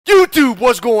YouTube,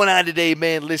 what's going on today,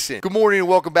 man? Listen, good morning and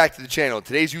welcome back to the channel.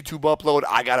 Today's YouTube upload,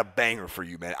 I got a banger for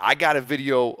you, man. I got a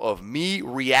video of me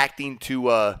reacting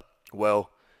to,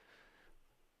 well,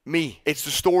 me. It's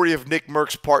the story of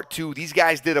Nickmercs Part 2. These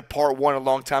guys did a Part 1 a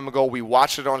long time ago. We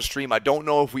watched it on stream. I don't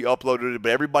know if we uploaded it,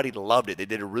 but everybody loved it. They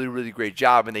did a really, really great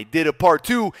job, and they did a Part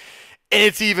 2, and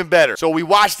it's even better. So we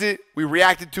watched it, we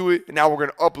reacted to it, and now we're going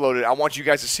to upload it. I want you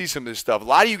guys to see some of this stuff. A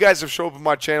lot of you guys have shown up on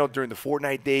my channel during the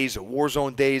Fortnite days, the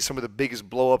Warzone days, some of the biggest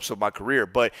blow-ups of my career.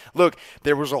 But look,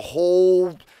 there was a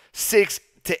whole 6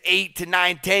 to 8 to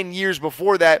 9, 10 years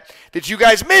before that you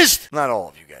guys missed. Not all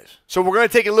of you guys. So we're going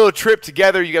to take a little trip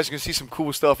together. You guys are going to see some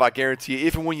cool stuff, I guarantee you.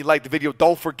 If and when you like the video,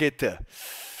 don't forget to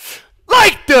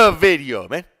like the video,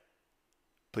 man.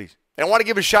 Please. And I want to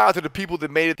give a shout out to the people that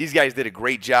made it. These guys did a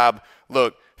great job.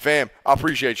 Look, fam, I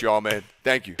appreciate you all, man.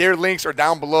 Thank you. Their links are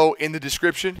down below in the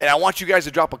description. And I want you guys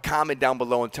to drop a comment down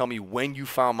below and tell me when you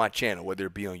found my channel, whether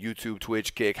it be on YouTube,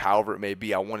 Twitch, Kick, however it may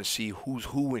be. I want to see who's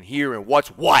who in here and what's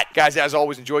what. Guys, as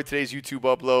always, enjoy today's YouTube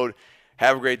upload.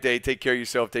 Have a great day. Take care of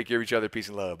yourself. Take care of each other. Peace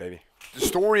and love, baby. The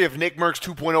story of Nickmercs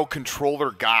 2.0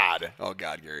 controller God. Oh,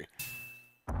 God, Gary.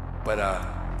 But,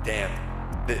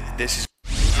 damn. This is...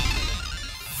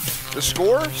 The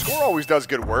score? Score always does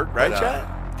good work, right,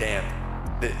 chat?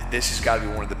 Damn. This has got to be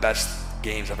one of the best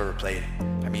games I've ever played.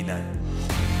 I mean that.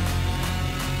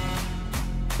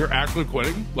 You're actually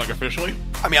quitting? Like, officially?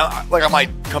 I mean, I might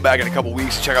come back in a couple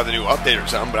weeks to check out the new update or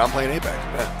something, but I'm playing Apex.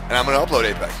 Yeah. And I'm going to upload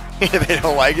Apex. If they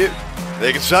don't like it,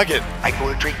 they can suck it. I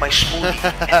go to drink my smoothie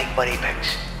and think about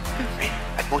Apex. Right?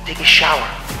 I go take a shower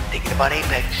thinking about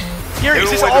Apex. Gary,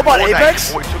 is this all about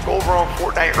Apex? We took over on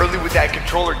Fortnite early with that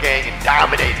controller gang and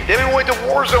dominated. Then we went to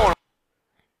Warzone.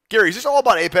 Gary, is this all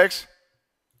about Apex?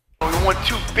 We won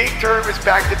 2 big tournaments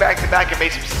back to back to back and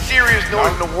made some serious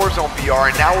noise in the Warzone VR,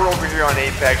 and now we're over here on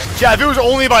Apex. Yeah, if it was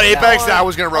only about Apex, then I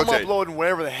was going to rotate. I'm uploading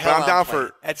whatever the hell I'm down playing.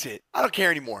 for. That's it. I don't care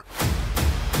anymore.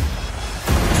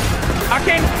 I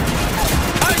can.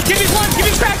 Give me one. Give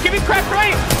me crack. Give me crack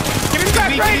right. Give me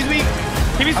crack right.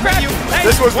 Give me crack. Hey,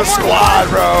 this was the squad,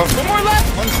 bro. One more left.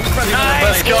 Nice.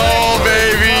 Let's go,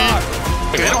 baby.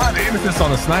 They don't have aim assist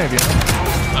on the snipe, you know?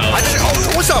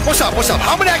 What's up? What's up? What's up?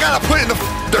 How many I gotta put in the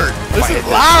dirt? This is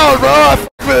loud, bro. I f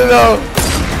with it though.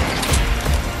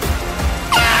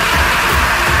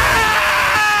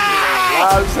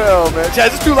 Loud as hell, man. Chaz,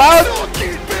 is this too loud? Suck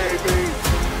it, baby.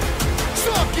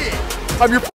 Suck it.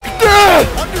 I'm your dad.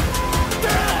 I'm your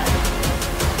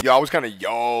dad. Yo, I was kind of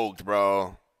yoked,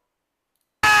 bro.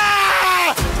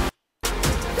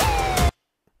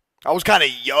 I was kind of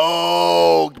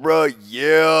yoked, bro.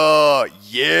 Yeah,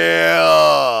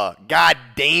 yeah. God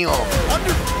damn. I'm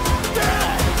your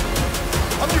dad.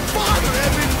 I'm your father,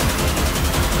 Evan.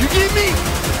 You get me?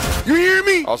 You hear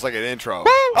me? I was like an intro.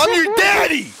 I'm your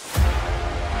daddy.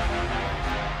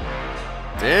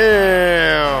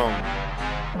 Damn.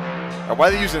 Why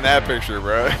are they using that picture,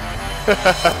 bro?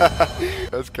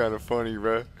 That's kind of funny,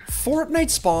 bro. Fortnite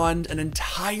spawned an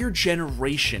entire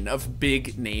generation of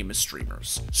big name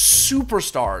streamers,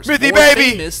 superstars, Mithy, more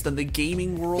baby. famous than the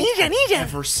gaming world had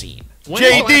ever seen.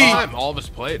 JD, all of us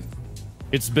played.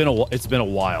 It's been a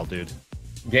while, dude.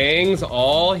 Gang's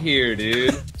all here,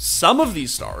 dude. Some of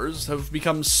these stars have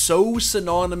become so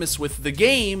synonymous with the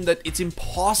game that it's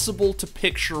impossible to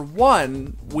picture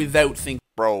one without thinking.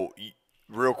 bro.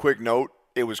 Real quick note: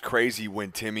 it was crazy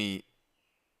when Timmy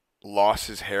lost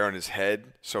his hair on his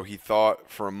head, so he thought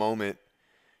for a moment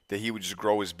that he would just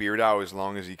grow his beard out as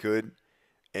long as he could,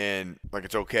 and like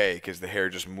it's okay because the hair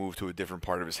just moved to a different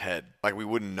part of his head. Like we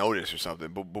wouldn't notice or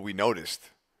something, but we noticed.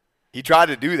 He tried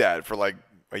to do that for like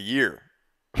a year.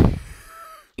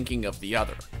 Thinking of the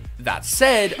other. That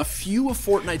said, a few of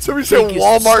Fortnite's Somebody said biggest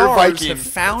Walmart stars Viking. have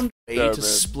found a way Yeah, to man.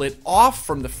 split off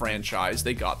from the franchise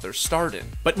they got their start in.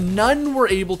 But none were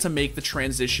able to make the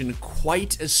transition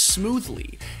quite as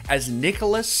smoothly as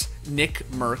Nickmercs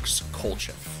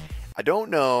Kolchev. I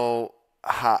don't know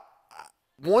how.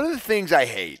 One of the things I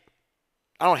hate.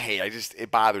 I don't hate. It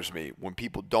bothers me when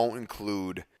people don't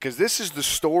include, because this is the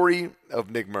story of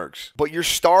Nickmercs, but you're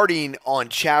starting on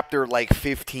chapter like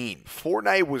 15.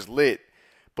 Fortnite was lit,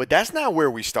 but that's not where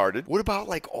we started. What about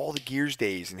like all the Gears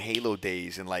days and Halo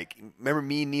days and like, remember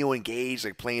me and Neo engaged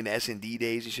like playing the S&D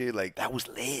days and shit? Like that was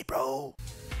lit, bro.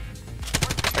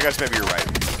 I guess maybe you're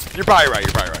right. You're probably right.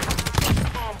 You're probably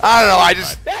right. I don't know. I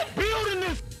just.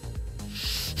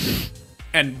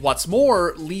 And what's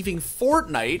more, leaving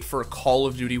Fortnite for Call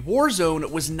of Duty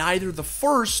Warzone was neither the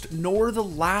first nor the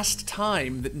last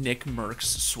time that Nickmercs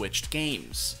switched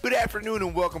games. Good afternoon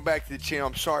and welcome back to the channel.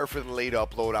 I'm sorry for the late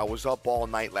upload. I was up all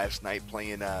night last night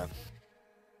playing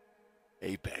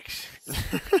Apex.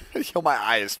 Yo, my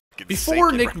eye is fucking Before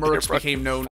sinking Nickmercs bro. became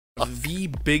known as the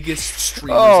biggest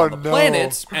streamers Oh, on the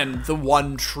planet and the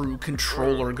one true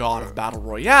controller god of battle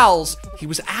royales, he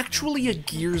was actually a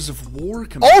Gears of War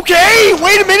commander. Okay,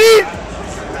 wait a minute.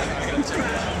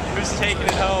 Who's taking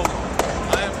it home?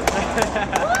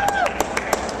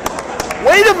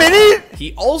 Wait a minute.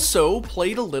 He also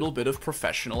played a little bit of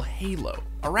professional Halo,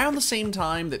 around the same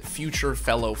time that future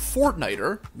fellow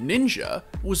Fortniter, Ninja,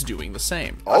 was doing the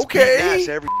same. Okay.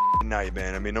 Every night,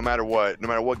 man. I mean, no matter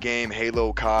what game,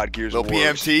 Halo, COD, Gears of War,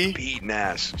 PMT? beating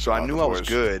ass. So I Oh, knew of I was course.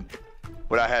 good,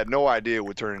 but I had no idea it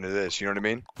would turn into this. You know what I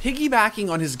mean?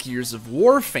 Piggybacking on his Gears of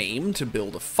War fame to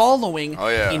build a following, Oh,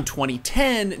 yeah. in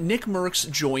 2010, Nickmercs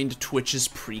joined Twitch's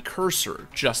precursor,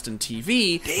 Justin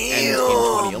TV, and in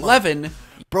 2011,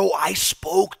 Bro, I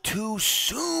spoke too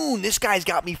soon. This guy's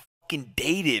got me fucking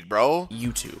dated, bro.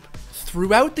 YouTube.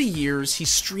 Throughout the years, he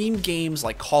streamed games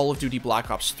like Call of Duty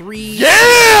Black Ops 3,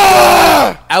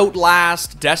 Yeah!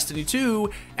 Outlast, Destiny 2,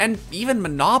 and even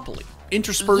Monopoly,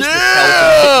 interspersed with Yeah!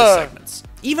 health and fitness segments.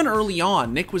 Even early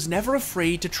on, Nick was never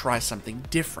afraid to try something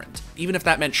different, even if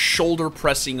that meant shoulder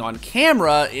pressing on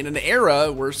camera in an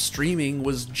era where streaming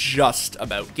was just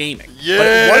about gaming. But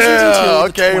it wasn't until the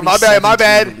Okay, my bad, my 2017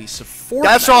 bad. release of Fortnite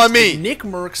That's on me. that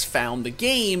Nickmercs found the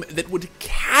game that would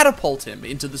catapult him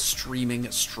into the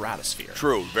streaming stratosphere.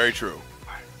 True, very true.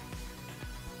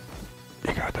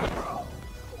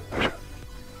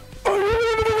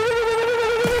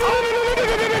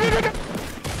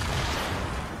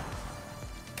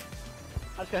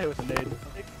 I just got hit with a nade.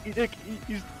 He's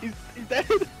dead.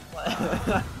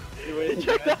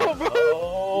 Check that out, bro.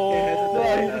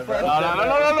 No, he's a friend.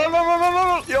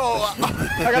 No. Yo,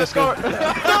 I gotta score.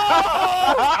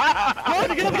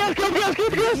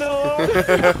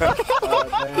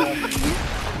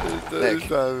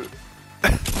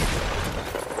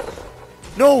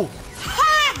 no.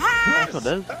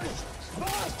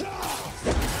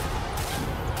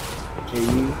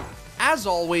 As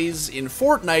always, in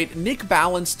Fortnite, Nick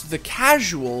balanced the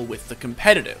casual with the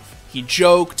competitive. He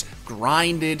joked,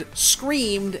 grinded,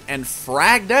 screamed, and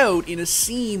fragged out in a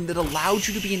scene that allowed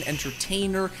you to be an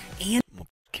entertainer and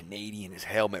Canadian as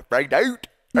hell, man. Fragged out.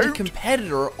 a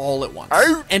competitor all at once.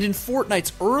 Out. And in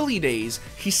Fortnite's early days,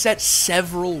 he set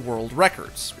several world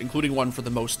records, including one for the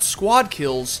most squad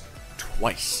kills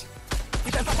twice.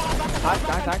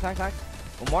 Tack.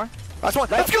 One more. That's one.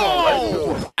 Let's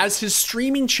go. As his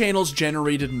streaming channels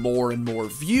generated more and more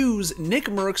views,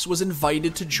 Nickmercs was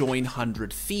invited to join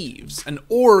 100 Thieves, an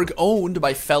org owned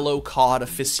by fellow COD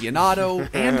aficionado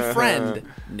and friend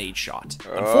Nadeshot.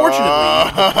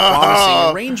 Unfortunately, the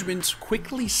promising arrangement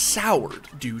quickly soured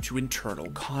due to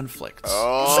internal conflicts.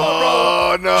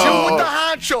 Oh, no. Chill with the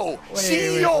honcho.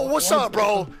 CEO, what's up,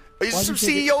 bro? Is this some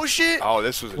CEO shit? Oh,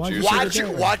 this was a juice.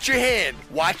 Watch your hand.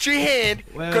 Watch your hand.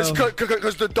 Cause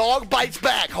the dog bites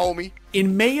back, homie.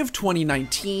 In May of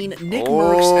 2019,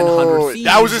 Nickmercs and 100 Thieves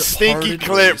That was a stinky parted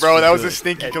clip, ways bro. for That was a good.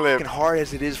 stinky As clip. fucking hard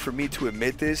as it is for me to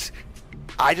admit this,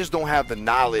 I just don't have the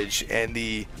knowledge and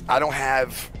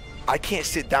I can't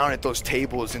sit down at those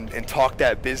tables and talk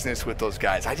that business with those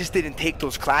guys. I just didn't take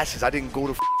those classes. I didn't go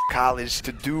to college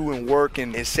to do and work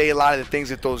and say a lot of the things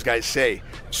that those guys say.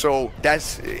 So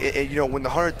that's, you know, when the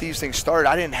 100 Thieves thing started,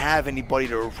 I didn't have anybody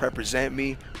to represent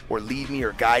me or lead me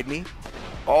or guide me.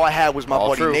 All I had was my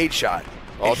buddy true. Nadeshot.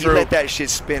 All And he true. let that shit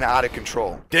spin out of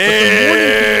control. After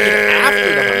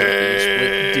the 100 Thieves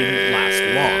split didn't last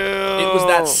long. It was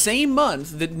that same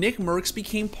month that Nickmercs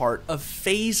became part of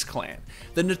FaZe Clan,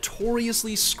 the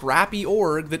notoriously scrappy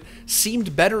org that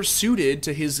seemed better suited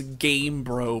to his game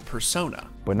bro persona.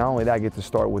 But not only that, I get to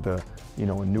start with a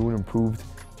new and improved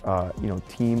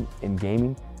team in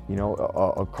gaming,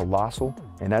 a colossal,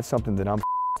 and that's something that I'm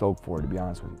stoked for, to be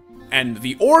honest with you. And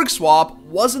the org swap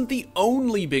wasn't the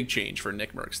only big change for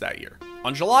Nickmercs that year.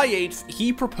 On July 8th,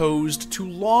 he proposed to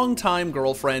longtime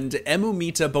girlfriend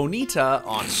Emumita Bonita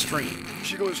on stream.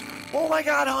 She goes, "Oh my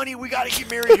God, honey, we gotta get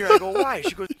married here." I go, "Why?"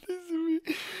 She goes,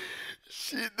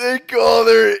 They call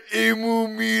her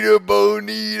Emumita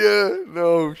Bonita.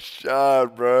 No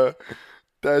shot, bro.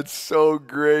 That's so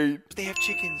great. "They have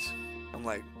chickens." I'm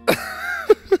like,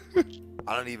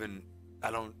 I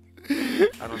don't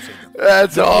say nothing.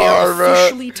 That's They hard, bro.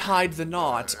 officially tied the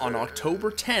knot on October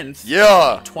 10th,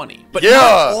 Yeah. 2020. But Yeah.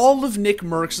 not all of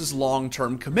Nickmercs'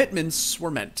 long-term commitments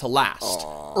were meant to last.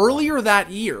 Earlier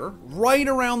that year, right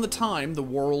around the time the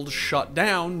world shut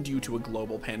down due to a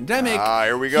global pandemic,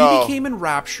 Here we go. he became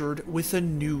enraptured with a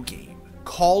new game,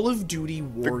 Call of Duty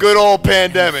Warzone. The good old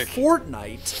pandemic.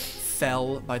 Fortnite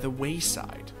fell by the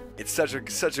wayside. It's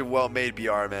such a well-made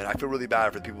BR, man. I feel really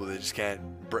bad for the people that just can't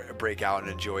break out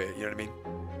and enjoy it. You know what I mean?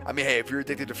 I mean, hey, if you're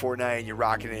addicted to Fortnite and you're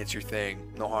rocking it, it's your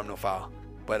thing. No harm, no foul.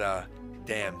 But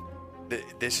damn,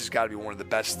 this has got to be one of the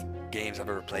best games I've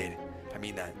ever played. I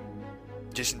mean that.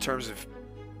 Just in terms of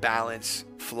balance,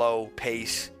 flow,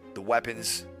 pace, the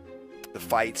weapons, the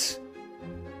fights,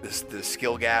 the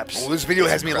skill gaps. Well, this video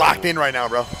has me locked in right now,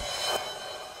 bro.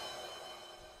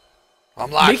 I'm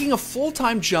locked. Making a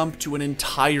full-time jump to an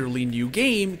entirely new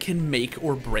game can make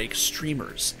or break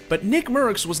streamers. But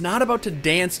Nickmercs was not about to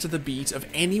dance to the beat of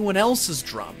anyone else's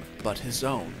drum, but his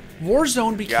own.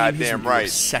 Warzone became his new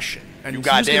obsession, and he was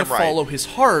going to follow his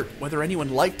heart whether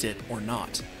anyone liked it or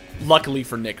not. Luckily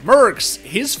for Nickmercs,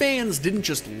 his fans didn't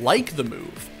just like the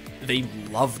move, they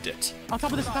loved it. On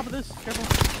top of this, on top of this. Careful.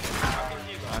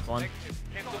 Last one.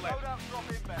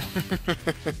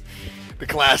 The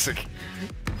classic.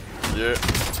 Yeah.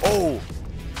 Oh!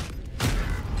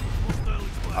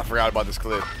 I forgot about this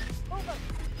clip.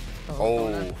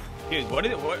 Oh. Dude, what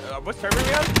server are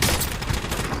we on?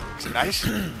 Is it nice?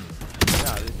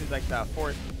 No, this is like the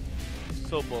 4th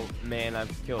solo man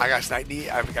I've killed. I got Snipe knee.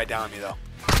 I have a guy down on me, though.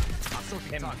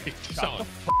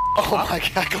 Oh my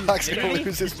god, Glock's gonna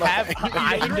lose his mind.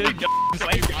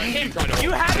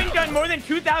 You haven't done more than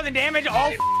 2,000 damage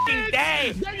all f***ing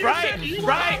day! Right!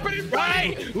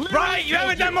 You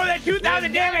haven't done more than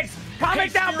 2,000 damage!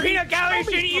 Comment down peanut calories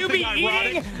should you be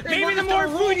eating? Maybe the more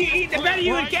food you eat, the better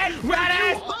you would get, fat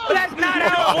ass! But that's not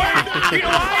how it works! You know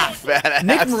why?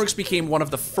 Nickmercs became one of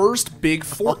the first big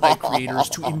Fortnite creators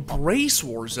to embrace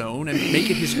Warzone and make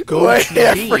it his go-to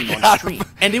game on stream.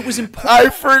 And it was important. I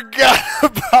forgot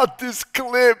about this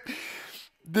clip.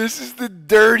 This is the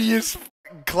dirtiest.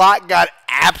 Clock got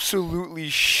absolutely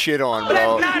shit on,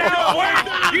 bro. But that's not how it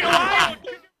works! You know why?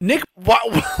 Nick,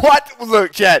 what?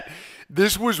 Look, chat.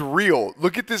 This was real.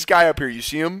 Look at this guy up here. You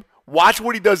see him? Watch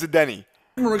what he does to Denny.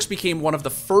 Nickmercs became one of the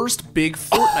first big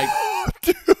Fortnite.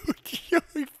 Dude, yo,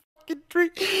 he fucking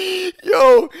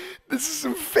yo, this is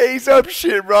some face up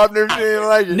shit, bro. I've never seen anything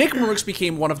like it. Nickmercs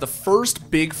became one of the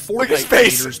first big Fortnite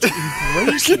creators to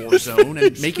embrace Warzone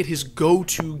and make it his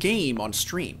go-to game on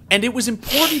stream. And it was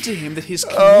important to him that his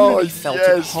community felt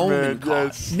at home in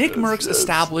COD. Nickmercs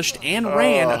established and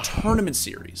ran a tournament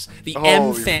series, the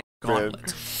MFAM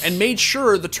Gauntlet, and made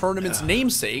sure the tournament's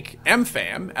namesake,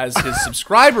 MFAM, as his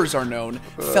subscribers are known,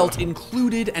 felt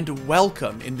included and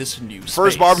welcome in this new space.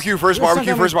 First barbecue. First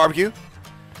barbecue.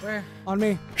 Where? On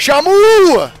me.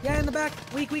 Shamu! Yeah, in the back.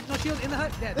 Weak, no shield. In the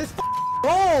hut. Dead. Let's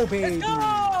roll, baby. Let's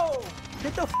go!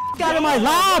 Get the out of my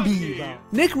lobby!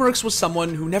 Nickmercs was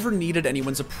someone who never needed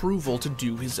anyone's approval to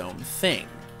do his own thing.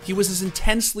 He was as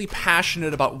intensely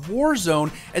passionate about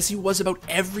Warzone as he was about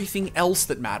everything else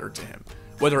that mattered to him,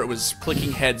 whether it was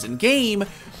clicking heads in game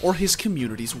or his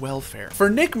community's welfare. For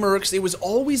Nickmercs, it was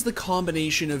always the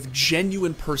combination of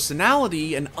genuine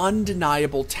personality and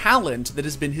undeniable talent that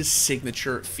has been his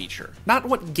signature feature, not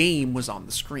what game was on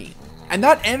the screen. And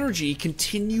that energy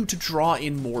continued to draw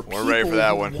in more people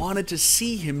who wanted to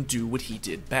see him do what he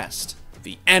did best.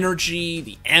 The energy,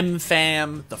 the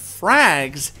MFAM, the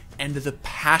frags, and the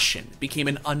passion became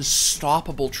an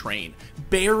unstoppable train,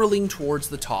 barreling towards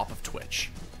the top of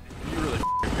Twitch.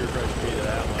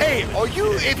 Hey,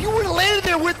 if you would have landed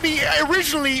there with me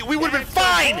originally, we would have been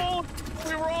fine.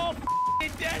 We were all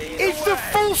dead. It's the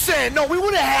full send. No, we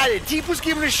would have had it. Deep was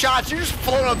giving us shots. You're just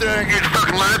floating up there and getting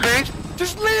fucking land.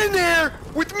 Just land there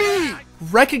with me.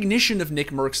 Recognition of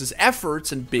Nickmercs'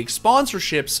 efforts and big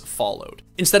sponsorships followed.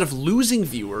 Instead of losing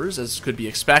viewers, as could be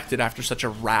expected after such a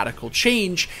radical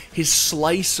change, his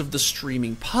slice of the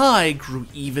streaming pie grew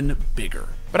even bigger.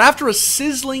 But after a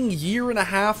sizzling year and a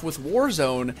half with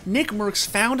Warzone, Nickmercs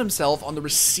found himself on the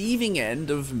receiving end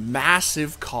of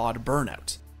massive COD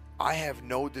burnout. I have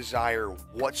no desire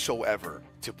whatsoever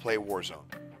to play Warzone.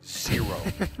 Zero.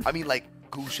 I mean, like,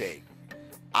 goose egg.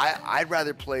 I'd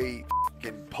rather play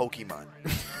f***ing Pokemon.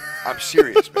 I'm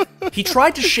serious, man. He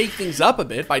tried to shake things up a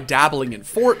bit by dabbling in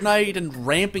Fortnite and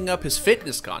ramping up his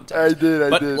fitness content. I did.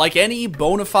 But like any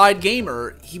bona fide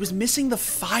gamer, he was missing the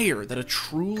fire that a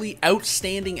truly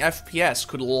outstanding FPS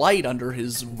could light under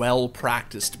his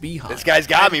well-practiced behind. This guy's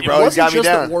got me, bro. It He's got wasn't me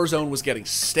down. just that Warzone was getting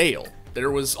stale. There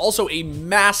was also a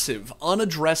massive,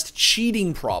 unaddressed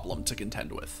cheating problem to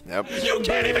contend with. Yep. You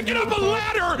can't even get up a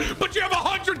ladder, but you have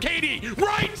 100 KD,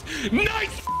 right?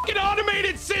 Nice fucking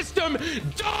automated system.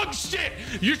 Dog shit.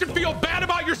 You should feel bad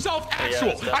about yourself,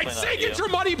 actual. I'd say get your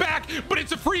money back, but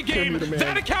it's a free game.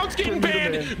 That account's getting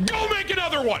banned. Go make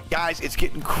another one. Guys, it's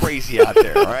getting crazy out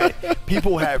there, all right?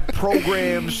 People have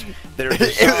programs that are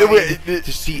designed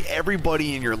to see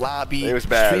everybody in your lobby. It was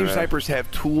bad, Stream man. snipers have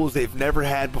tools they've never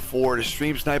had before to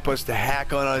stream snipe us, to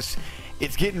hack on us.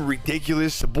 It's getting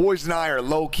ridiculous. The boys and I are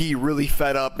low-key really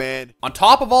fed up, man. On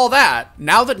top of all that,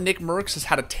 now that Nickmercs has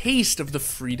had a taste of the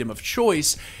freedom of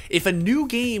choice, if a new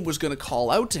game was going to call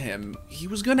out to him, he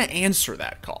was going to answer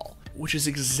that call, which is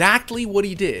exactly what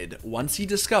he did once he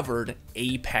discovered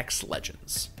Apex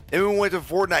Legends. Then we went to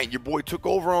Fortnite. Your boy took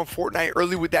over on Fortnite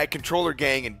early with that controller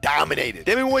gang and dominated.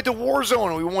 Then we went to Warzone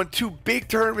and we won 2 big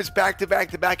tournaments back to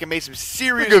back to back and made some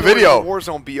serious good video.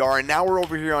 Warzone BR. And now we're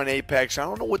over here on Apex. I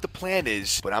don't know what the plan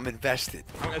is, but I'm invested.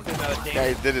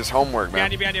 Guy did his homework, man.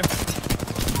 Behind you.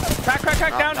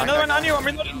 Crack, down. Another one on you. I'm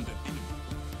reloading.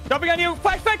 Jumping on you.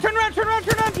 Flash, turn around.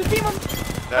 Just beam him.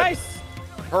 Nice.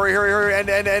 Hurry. End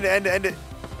it.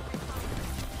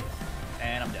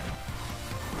 And I'm dead.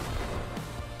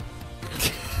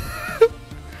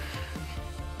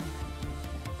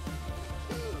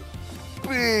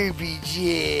 Baby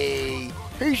J.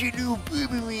 Here's your new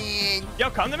baby man. Yo,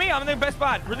 come to me. I'm in the best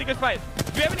spot. Really good spot. Do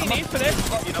you have any names for this?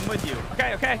 I'm with you.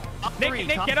 Okay. Nick,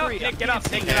 get up. Nick, get up.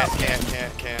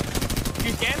 Can't.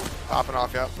 You can? Popping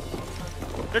off, yeah.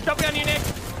 They're jumping on you, Nick.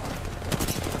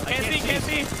 Can't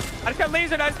see. I just got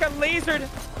lasered.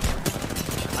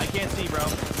 I can't see, bro.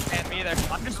 Can't me either.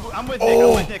 I'm with Nick.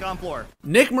 I'm with Nick on floor.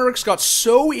 Nickmercs got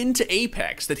so into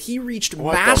Apex that he reached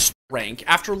master rank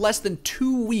after less than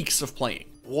 2 weeks of playing.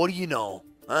 What do you know?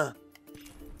 Huh?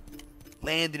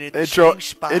 Landing at the Intro same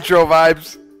spot. intro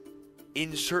vibes.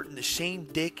 Inserting the same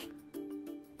dick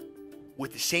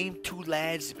with the same 2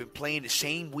 lads that have been playing the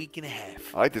same week and a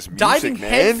half. I like this music, Diving man.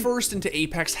 headfirst into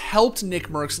Apex helped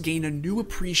Nickmercs gain a new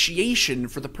appreciation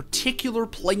for the particular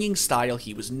playing style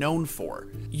he was known for,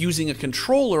 using a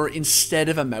controller instead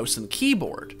of a mouse and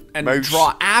keyboard, and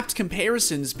draw apt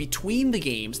comparisons between the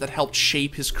games that helped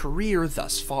shape his career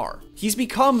thus far. He's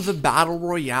become the Battle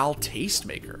Royale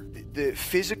tastemaker. The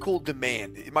physical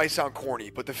demand, it might sound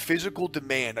corny, but the physical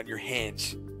demand on your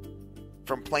hands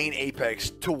from playing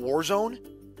Apex to Warzone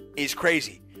is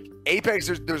crazy. Apex,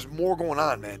 there's more going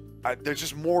on, man. There's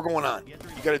just more going on. You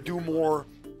got to do more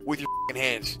with your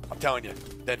hands, I'm telling you,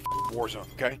 than Warzone,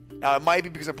 okay? Now, it might be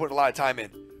because I'm putting a lot of time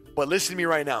in, but listen to me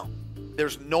right now.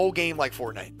 There's no game like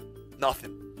Fortnite.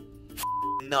 Nothing.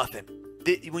 Nothing.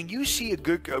 When you see a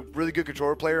really good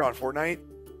controller player on Fortnite,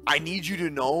 I need you to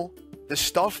know the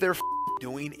stuff they're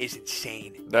doing is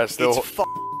insane. That's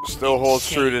still holds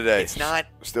true today. It's not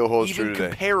still holds even true today.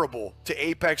 comparable to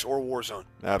Apex or Warzone.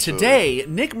 Absolutely. Today,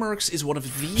 Nickmercs is one of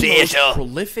the most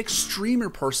prolific streamer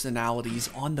personalities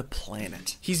on the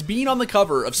planet. He's been on the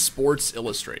cover of Sports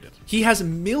Illustrated. He has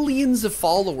millions of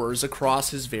followers across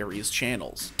his various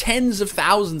channels, tens of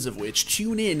thousands of which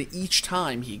tune in each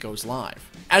time he goes live.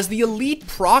 As the elite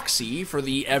proxy for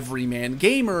the everyman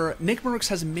gamer, Nickmercs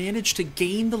has managed to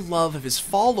gain the love of his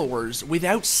followers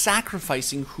without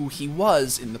sacrificing who he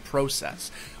was in the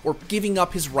process, or giving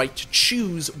up his right to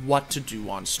choose what to do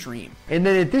on stream. And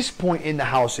then at this point in the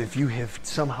house, if you have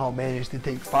somehow managed to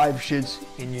take 5 shits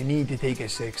and you need to take a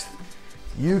 6th,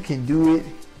 you can do it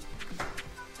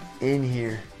in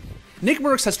here.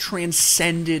 Nickmercs has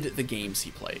transcended the games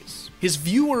he plays. His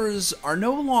viewers are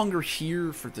no longer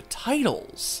here for the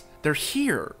titles. They're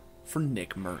here for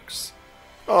Nickmercs.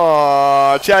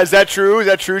 Aw, chat, is that true? Is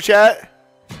that true, chat?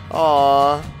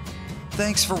 Aw.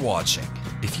 Thanks for watching.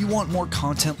 If you want more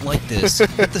content like this,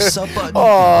 hit the sub button.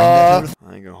 I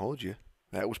ain't gonna hold you.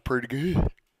 That was pretty good.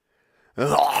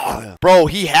 Bro,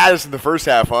 he had us in the first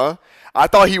half, huh? I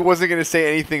thought he wasn't gonna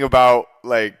say anything about,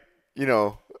 like, you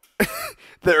know,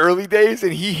 the early days,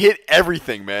 and he hit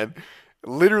everything, man.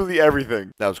 Literally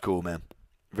everything. That was cool, man.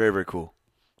 Very, very cool.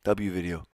 W video.